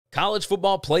College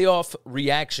football playoff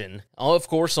reaction. Of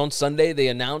course, on Sunday, they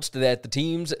announced that the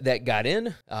teams that got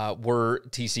in were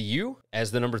TCU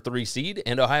as the number 3 seed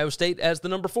and Ohio State as the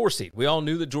number 4 seed. We all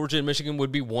knew that Georgia and Michigan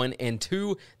would be 1 and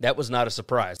 2. That was not a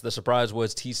surprise. The surprise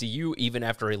was TCU, even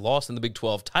after a loss in the Big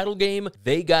 12 title game,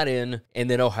 they got in, and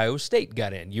then Ohio State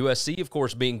got in. USC, of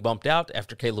course, being bumped out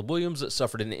after Caleb Williams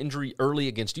suffered an injury early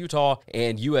against Utah,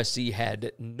 and USC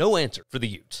had no answer for the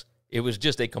Utes. It was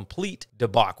just a complete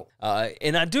debacle.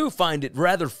 And I do find it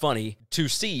rather funny to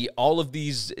see all of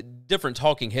these different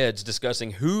talking heads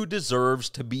discussing who deserves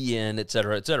to be in, et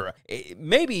cetera, et cetera.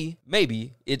 Maybe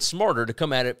it's smarter to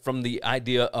come at it from the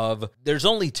idea of there's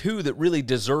only 2 that really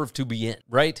deserve to be in,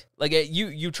 right? Like,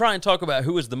 you try and talk about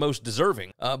who is the most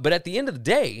deserving, but at the end of the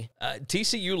day,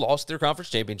 TCU lost their conference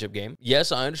championship game.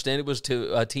 Yes, I understand it was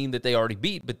to a team that they already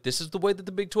beat, but this is the way that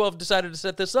the Big 12 decided to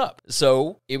set this up.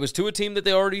 So it was to a team that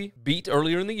they already beat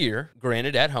earlier in the year,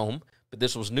 granted at home, but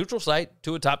this was neutral site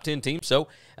to a top 10 team, so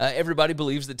everybody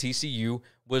believes that TCU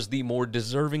was the more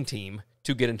deserving team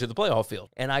to get into the playoff field,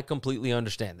 and I completely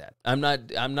understand that. I'm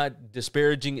not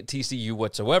disparaging TCU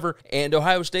whatsoever, and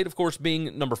Ohio State, of course,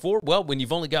 being number 4, well, when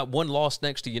you've only got one loss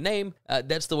next to your name,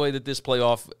 that's the way that this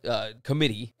playoff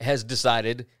committee has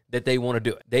decided that they want to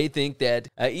do it. They think that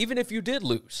even if you did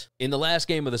lose in the last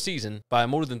game of the season by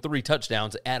more than 3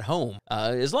 touchdowns at home,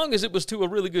 as long as it was to a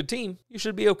really good team, you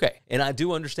should be okay. And I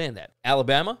do understand that.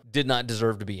 Alabama did not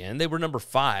deserve to be in. They were number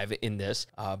 5 in this,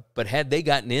 but had they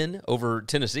gotten in over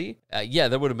Tennessee, yeah,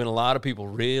 there would have been a lot of people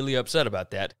really upset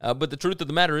about that. But the truth of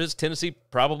the matter is Tennessee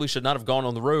probably should not have gone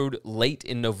on the road late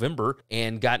in November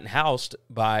and gotten housed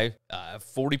by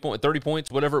 30 points,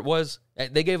 whatever it was.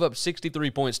 They gave up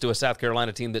 63 points to a South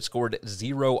Carolina team that scored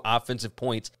 0 offensive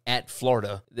points at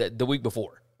Florida the week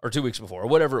before, or 2 weeks before, or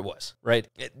whatever it was, right?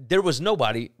 There was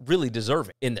nobody really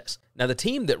deserving in this. Now, the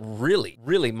team that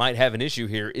really might have an issue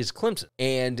here is Clemson,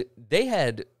 and they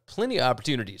had plenty of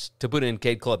opportunities to put in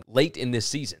Cade Klubnik late in this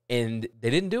season, and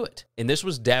they didn't do it. And this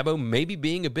was Dabo maybe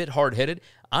being a bit hard-headed.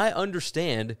 I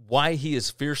understand why he is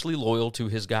fiercely loyal to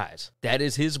his guys. That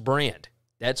is his brand.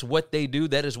 That's what they do.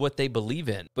 That is what they believe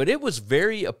in. But it was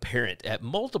very apparent at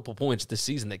multiple points this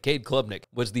season that Cade Klubnik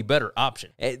was the better option.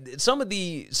 Some of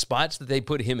the spots that they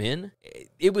put him in,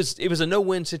 it was a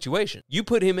no-win situation. You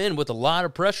put him in with a lot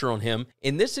of pressure on him.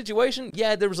 In this situation,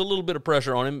 yeah, there was a little bit of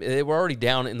pressure on him. They were already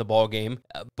down in the ball game.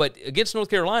 But against North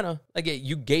Carolina,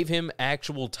 you gave him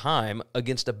actual time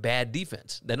against a bad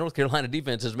defense. That North Carolina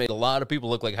defense has made a lot of people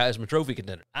look like Heisman Trophy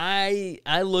contenders. I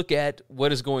look at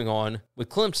what is going on with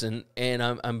Clemson,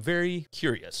 and I'm very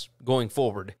curious going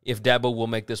forward if Dabo will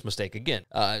make this mistake again.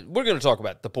 We're going to talk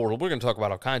about the portal. We're going to talk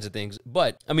about all kinds of things.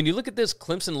 But, I mean, you look at this.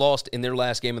 Clemson lost in their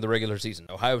last game of the regular season.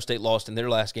 Ohio State lost in their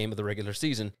last game of the regular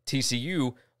season.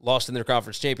 TCU lost in their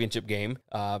conference championship game.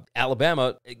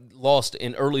 Alabama lost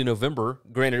in early November.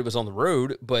 Granted, it was on the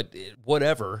road, but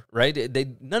whatever, right?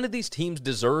 None of these teams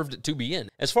deserved to be in.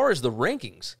 As far as the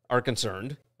rankings are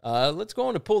concerned, let's go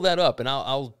on and pull that up, and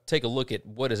I'll take a look at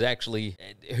what is actually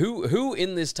who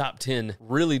in this top 10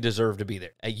 really deserve to be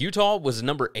there. Utah was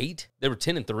number 8; they were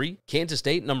 10-3. Kansas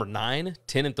State number 9,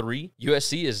 10-3.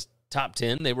 USC is top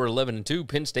 10; they were 11-2.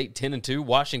 Penn State 10-2.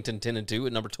 Washington 10-2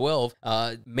 at number 12.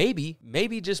 Maybe,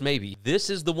 just maybe,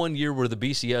 this is the one year where the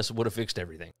BCS would have fixed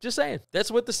everything. Just saying. That's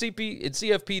what the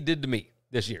CFP did to me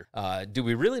this year. Do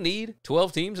we really need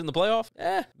 12 teams in the playoff?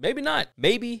 Maybe not.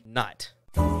 Maybe not.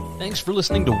 Thanks for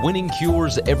listening to Winning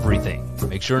Cures Everything.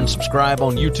 Make sure and subscribe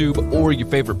on YouTube or your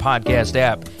favorite podcast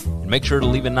app, and make sure to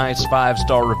leave a nice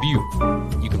 5-star review.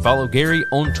 You can follow Gary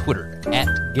on Twitter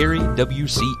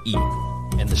 @GaryWCE,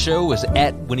 and the show is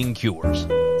 @Winning Cures.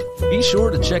 Be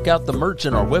sure to check out the merch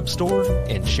in our web store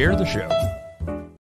and share the show.